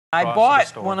I across the bought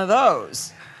store. one of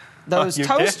those. Those You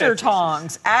toaster did?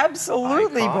 tongs.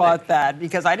 Absolutely Iconic. bought that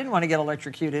because I didn't want to get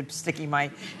electrocuted sticking my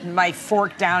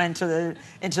fork down into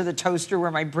the toaster where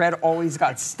my bread always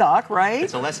got stuck, right?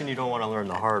 It's a lesson you don't want to learn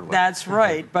the hard way. That's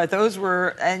right. But those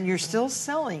were, and you're still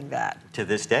selling that. To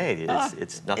this day,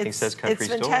 it's nothing says country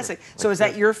store. It's fantastic. like So is that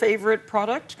this. your favorite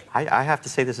product? I have to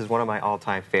say this is one of my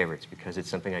all-time favorites because it's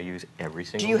something I use every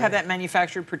single day. Do you have that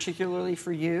manufactured particularly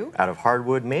for you? Out of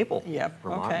hardwood maple. Yep.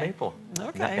 Vermont Okay. maple.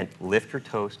 Okay. And lift your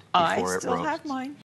toast before I it still roasts. have mine.